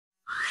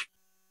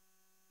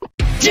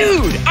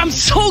Dude, I'm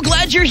so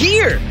glad you're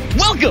here!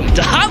 Welcome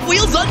to Hot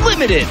Wheels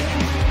Unlimited!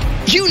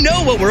 You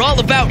know what we're all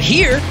about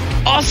here.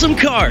 Awesome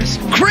cars,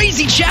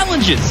 crazy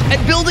challenges,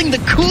 and building the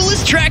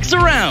coolest tracks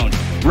around.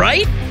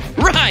 Right?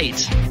 Right!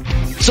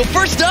 So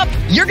first up,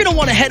 you're gonna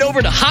want to head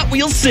over to Hot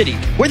Wheels City,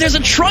 where there's a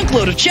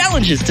trunkload of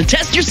challenges to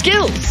test your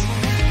skills.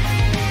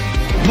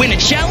 Win a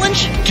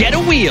challenge, get a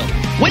wheel.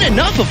 Win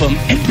enough of them,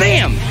 and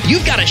bam!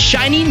 You've got a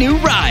shiny new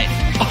ride.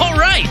 All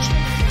right!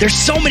 There's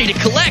so many to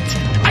collect,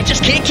 I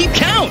just can't keep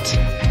count.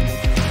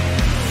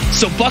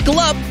 So buckle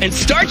up and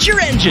start your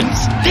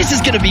engines. This is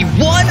gonna be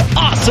one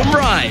awesome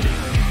ride.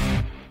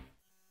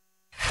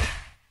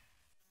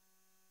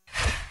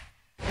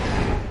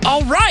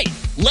 All right,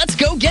 let's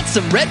go get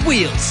some red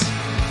wheels.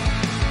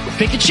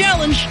 Pick a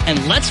challenge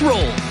and let's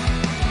roll.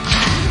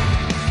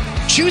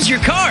 Choose your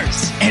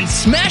cars and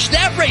smash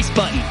that race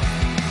button.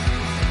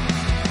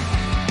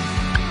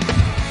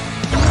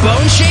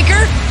 Bone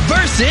Shaker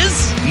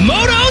versus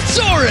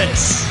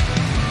Motosaurus.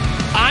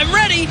 I'm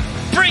ready,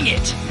 bring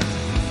it.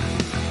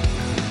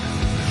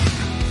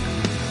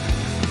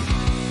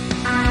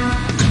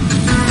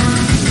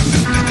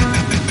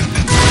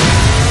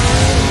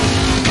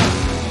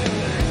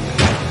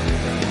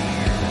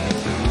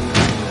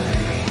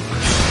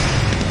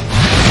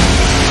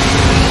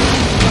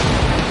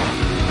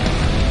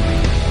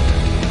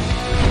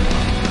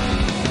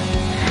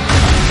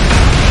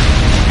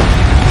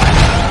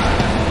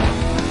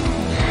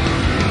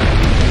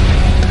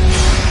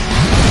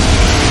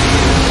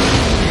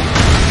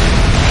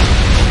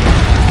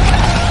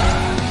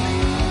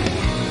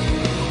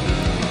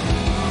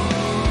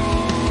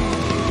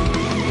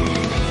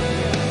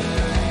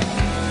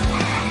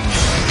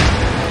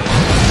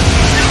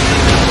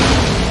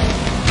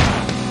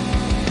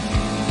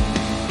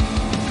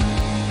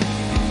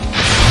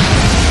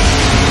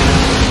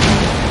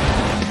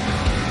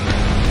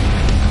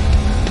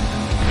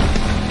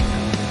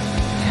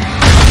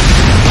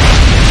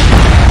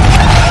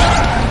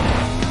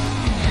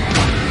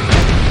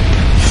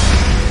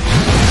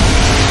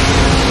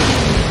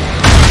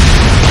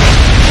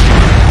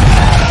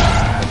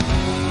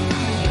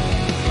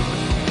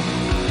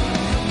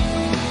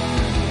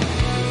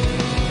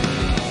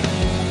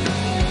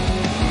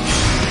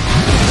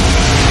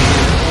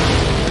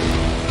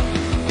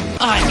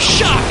 I'm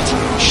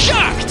shocked!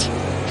 Shocked!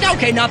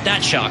 Okay, not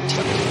that shocked.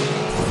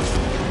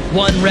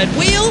 One red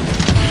wheel,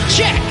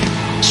 check!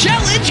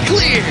 Challenge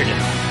cleared!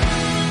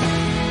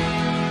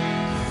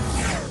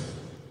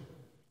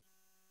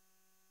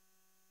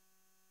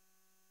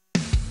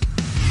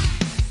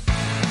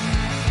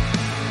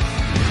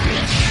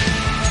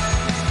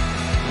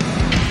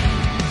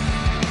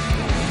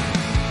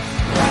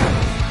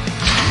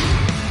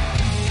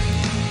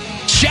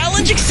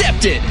 Challenge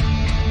accepted!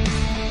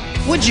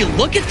 Would you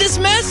look at this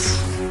mess?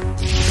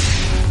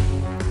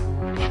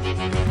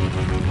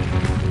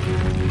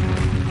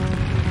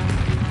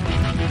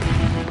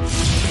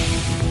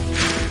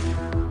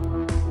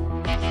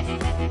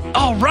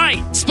 All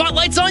right,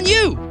 spotlight's on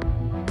you.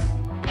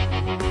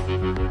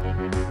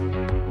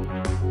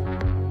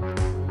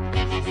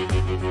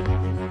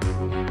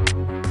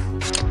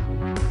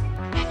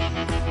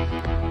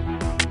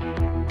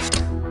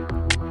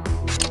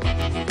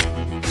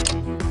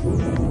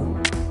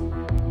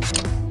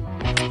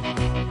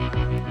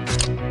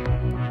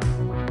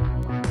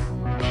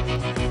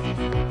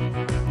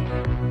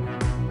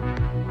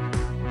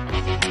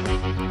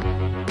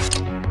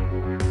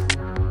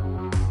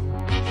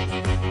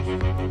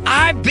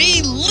 I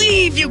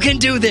believe you can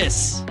do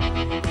this!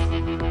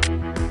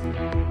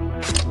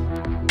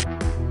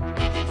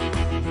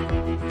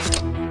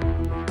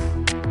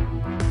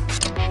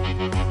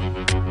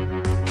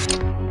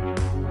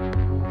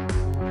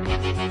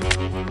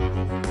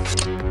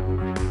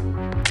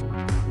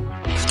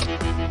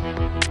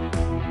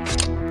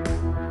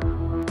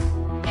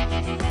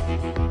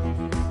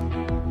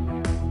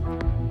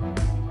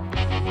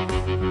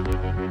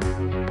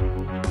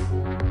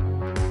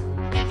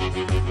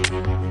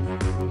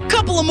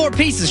 Couple of more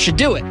pieces should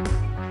do it.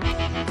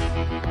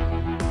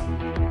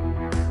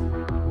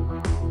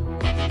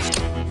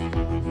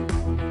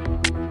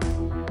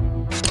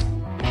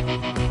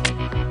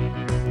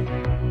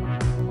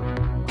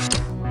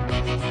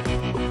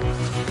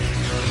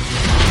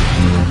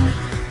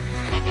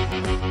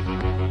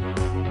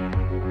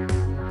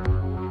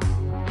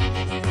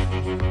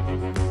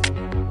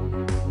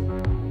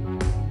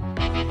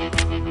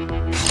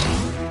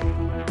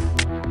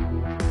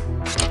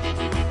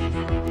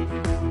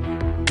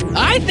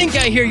 I think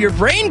I hear your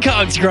brain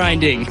cogs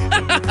grinding.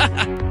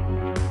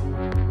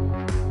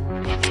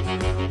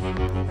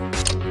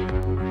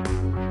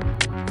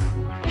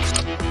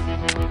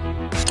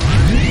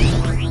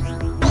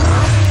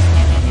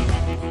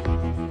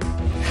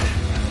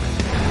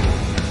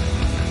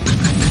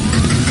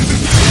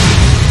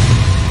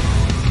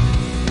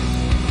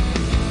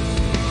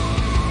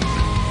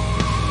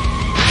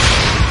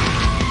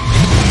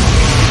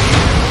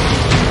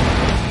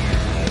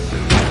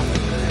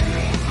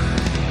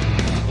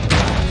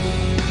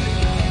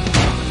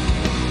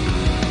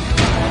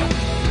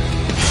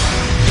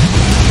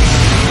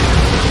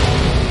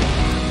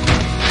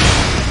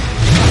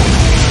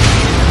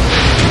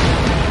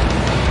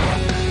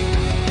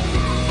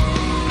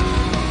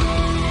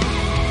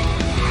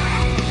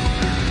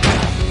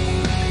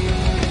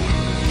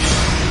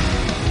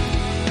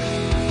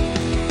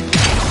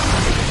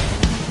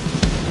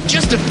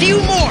 just a few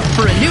more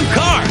for a new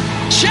car.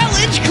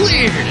 Challenge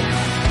cleared.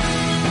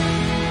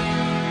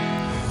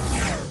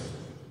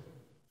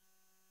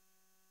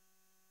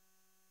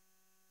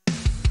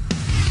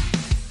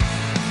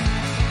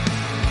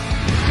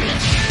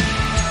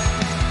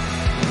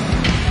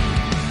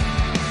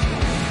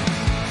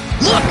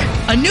 Look,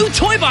 a new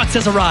toy box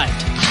has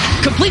arrived.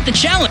 Complete the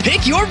challenge.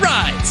 Pick your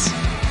rides.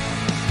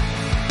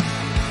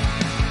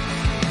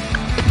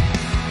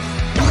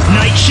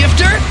 Night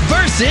Shifter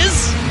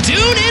versus Tune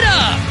It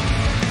Up.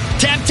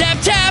 Tap, tap,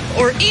 tap,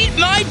 or eat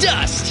my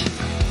dust.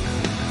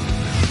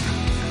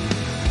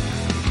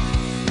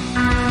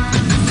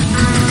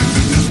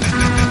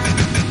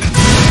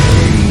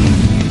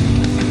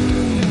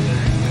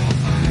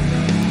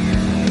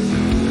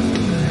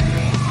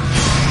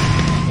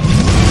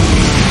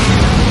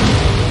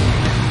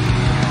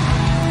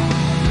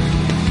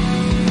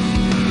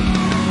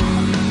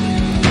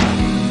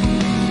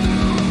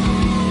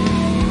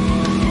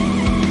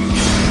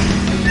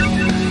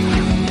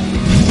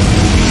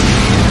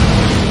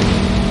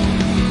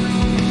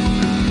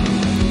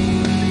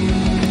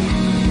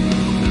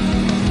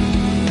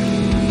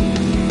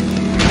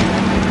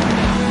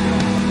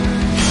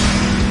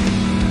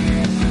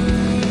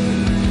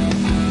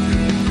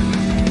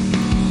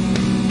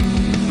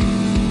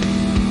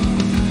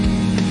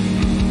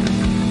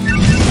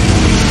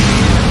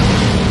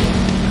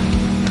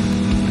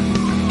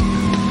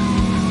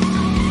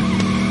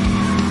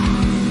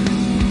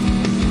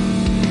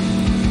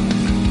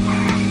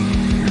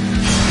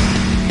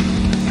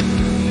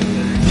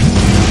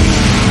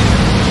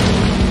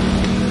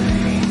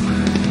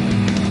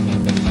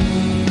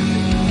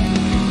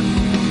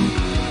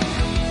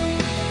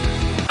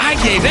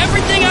 Gave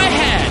everything I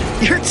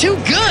had. You're too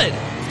good.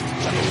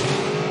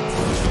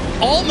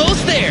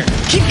 Almost there.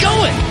 Keep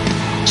going.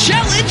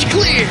 Challenge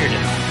cleared.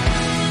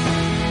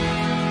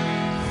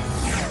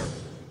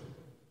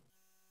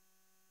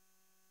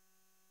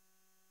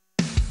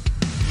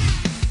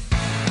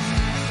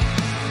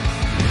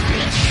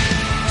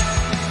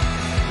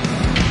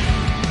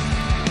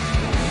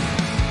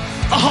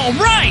 All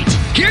right.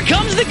 Here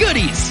comes the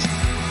goodies.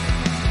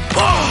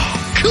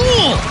 Oh,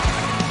 cool.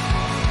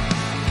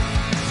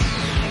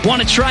 Want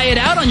to try it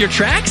out on your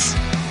tracks?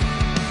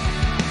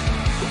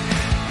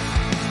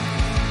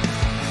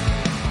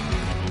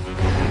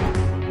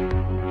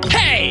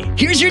 Hey,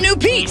 here's your new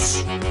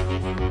piece.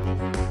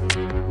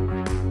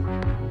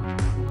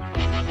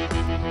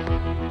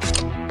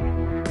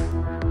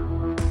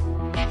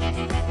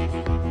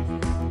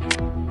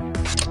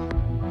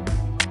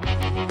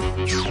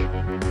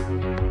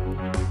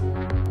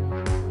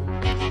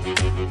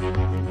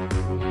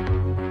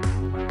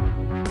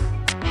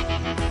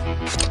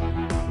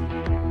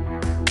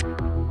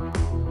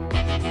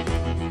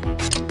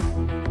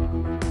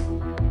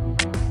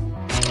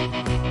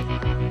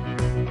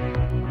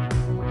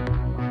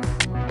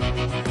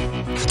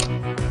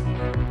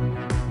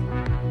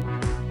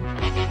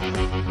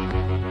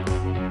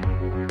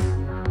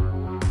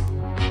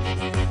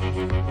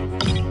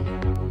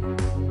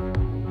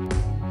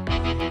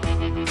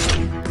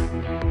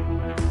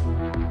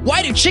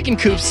 Why do chicken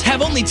coops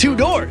have only 2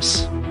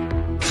 doors?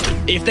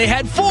 If they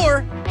had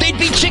 4, they'd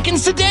be chicken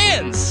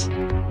sedans.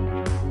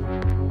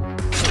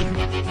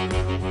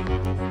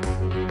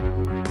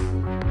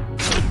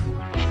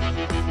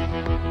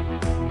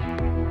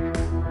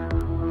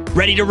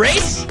 Ready to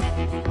race?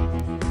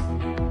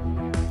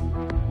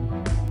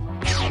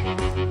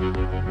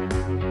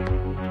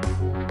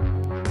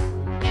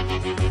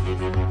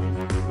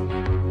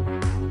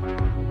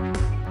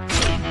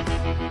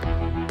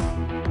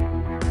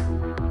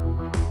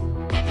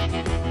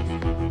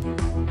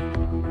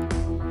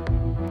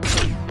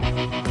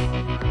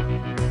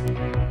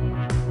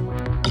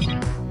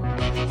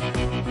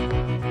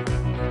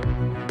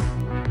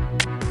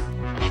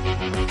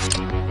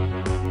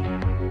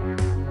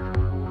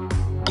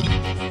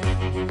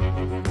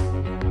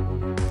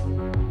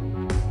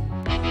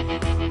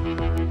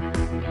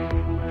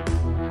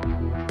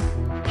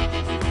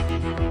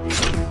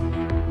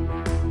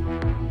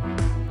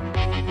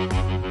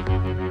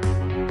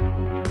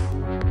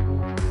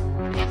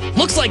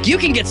 Looks like you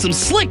can get some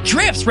slick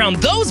drifts round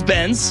those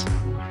bends.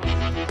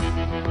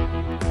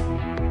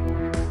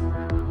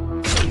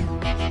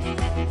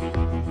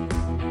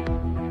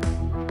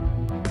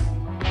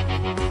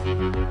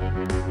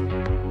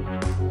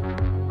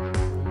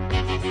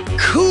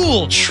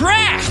 Cool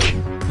track!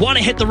 Want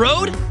to hit the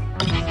road?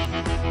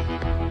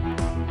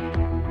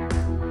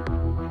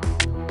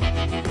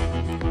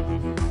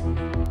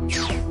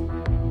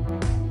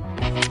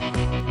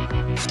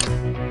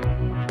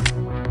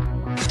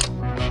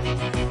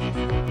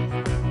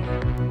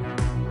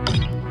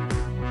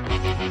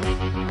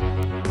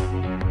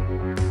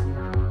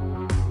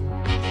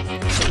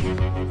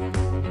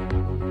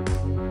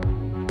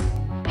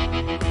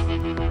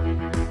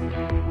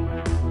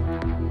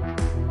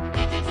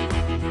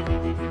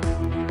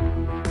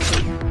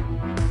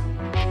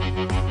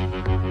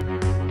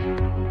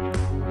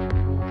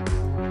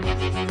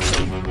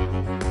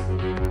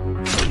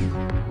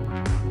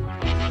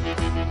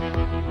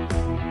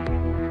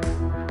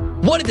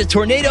 What did the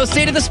tornado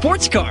say to the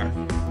sports car?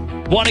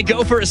 Want to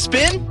go for a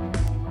spin?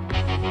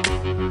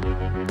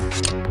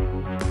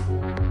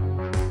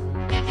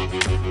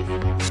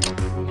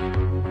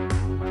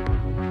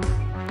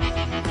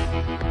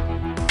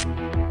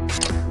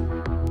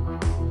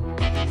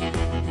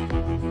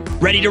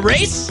 Ready to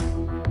race?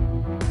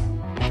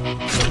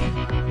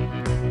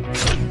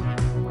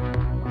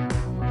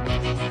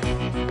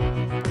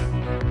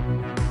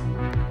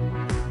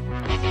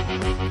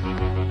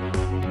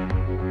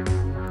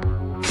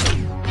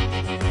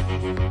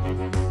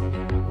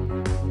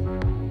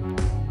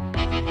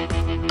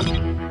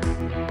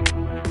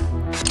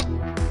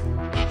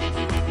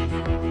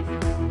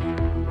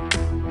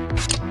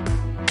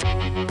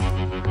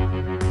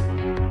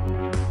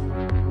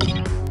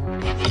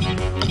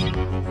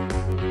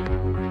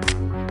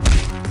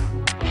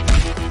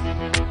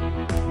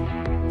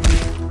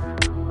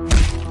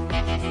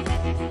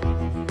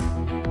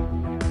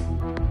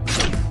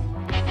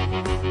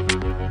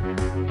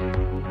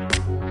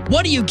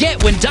 What do you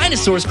get when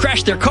dinosaurs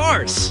crash their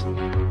cars?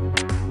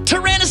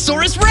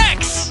 Tyrannosaurus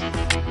Rex!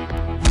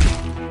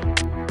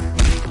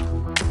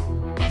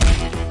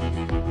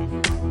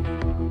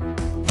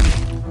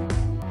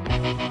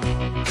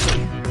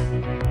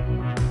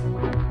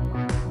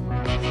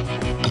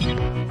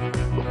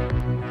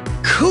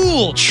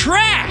 Cool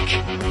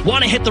track!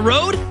 Want to hit the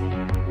road?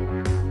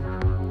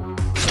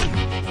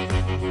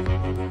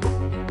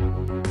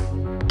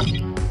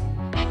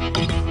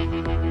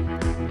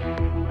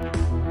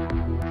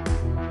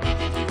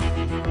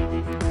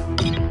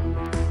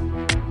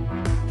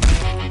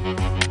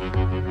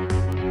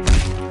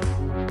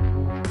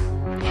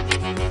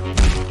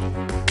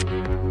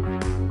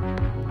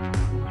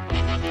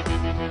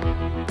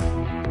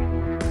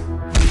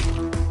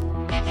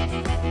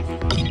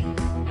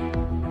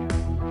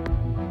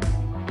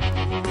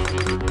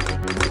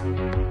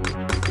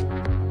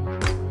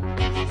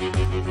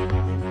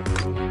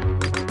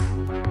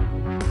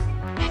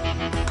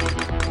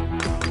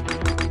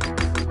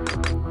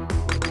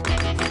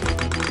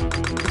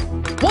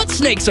 What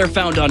snakes are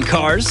found on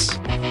cars?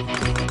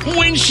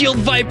 Windshield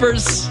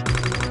vipers!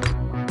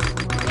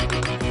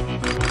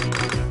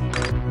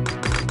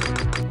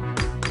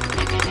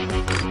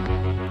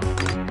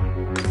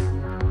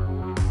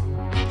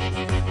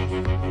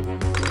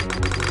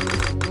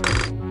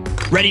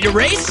 Ready to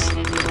race?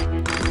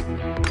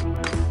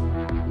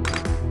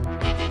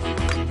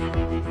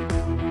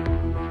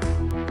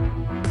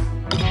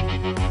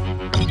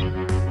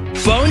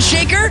 Phone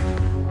shaker?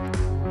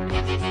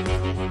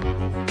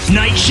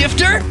 Night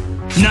shifter?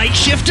 Night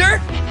shifter?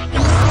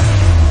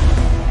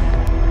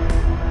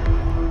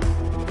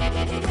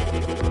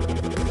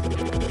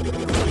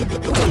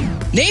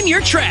 Name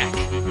your track.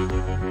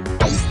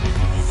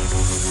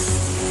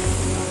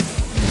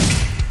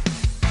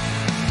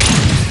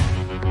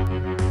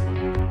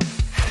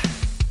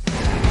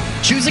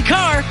 Choose a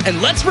car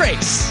and let's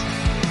race.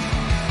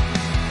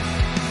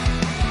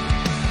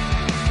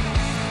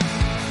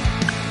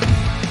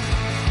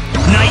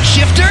 Night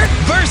shifter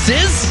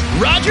versus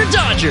Roger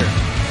Dodger.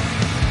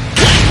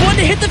 Last one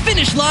to hit the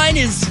finish line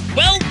is,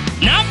 well,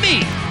 not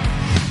me.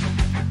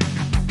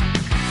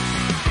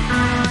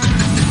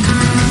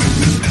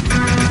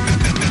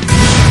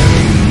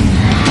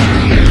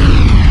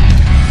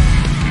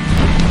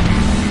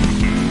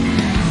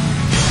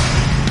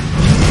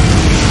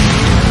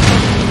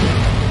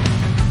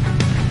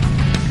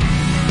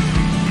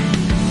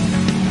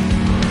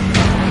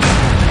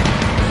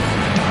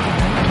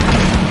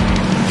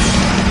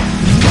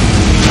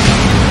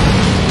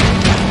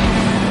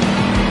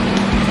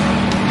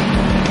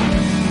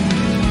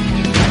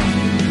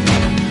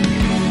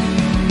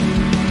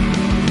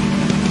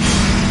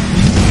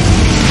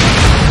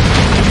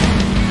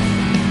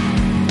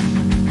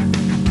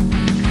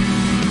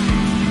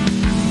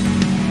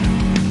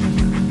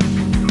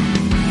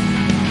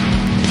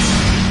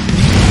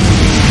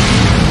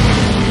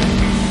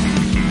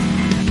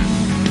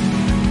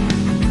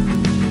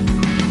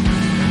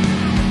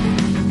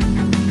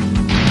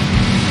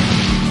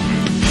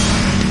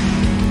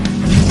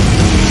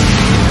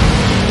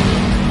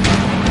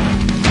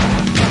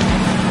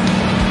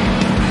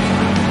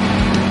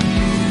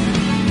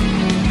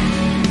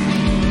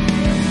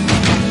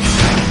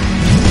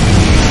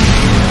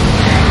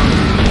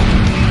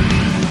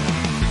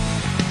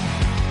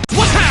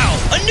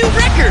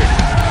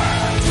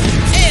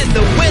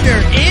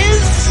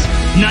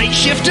 Night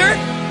shifter?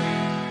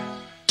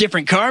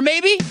 Different car,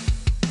 maybe?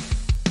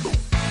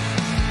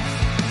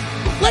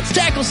 Let's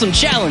tackle some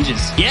challenges,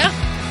 yeah?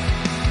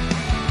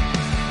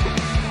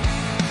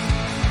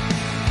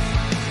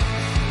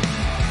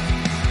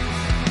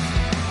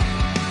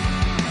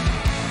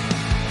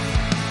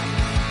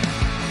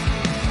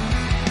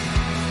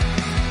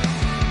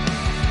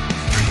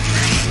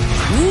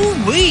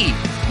 Ooh-wee!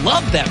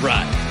 Love that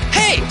ride.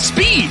 Hey,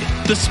 speed!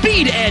 The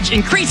speed edge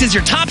increases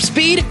your top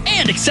speed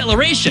and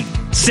acceleration.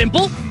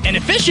 Simple and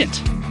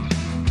efficient.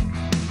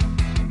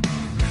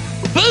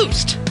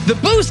 Boost! The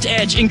boost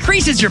edge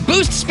increases your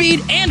boost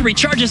speed and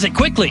recharges it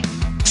quickly.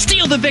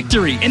 Steal the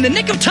victory in the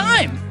nick of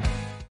time!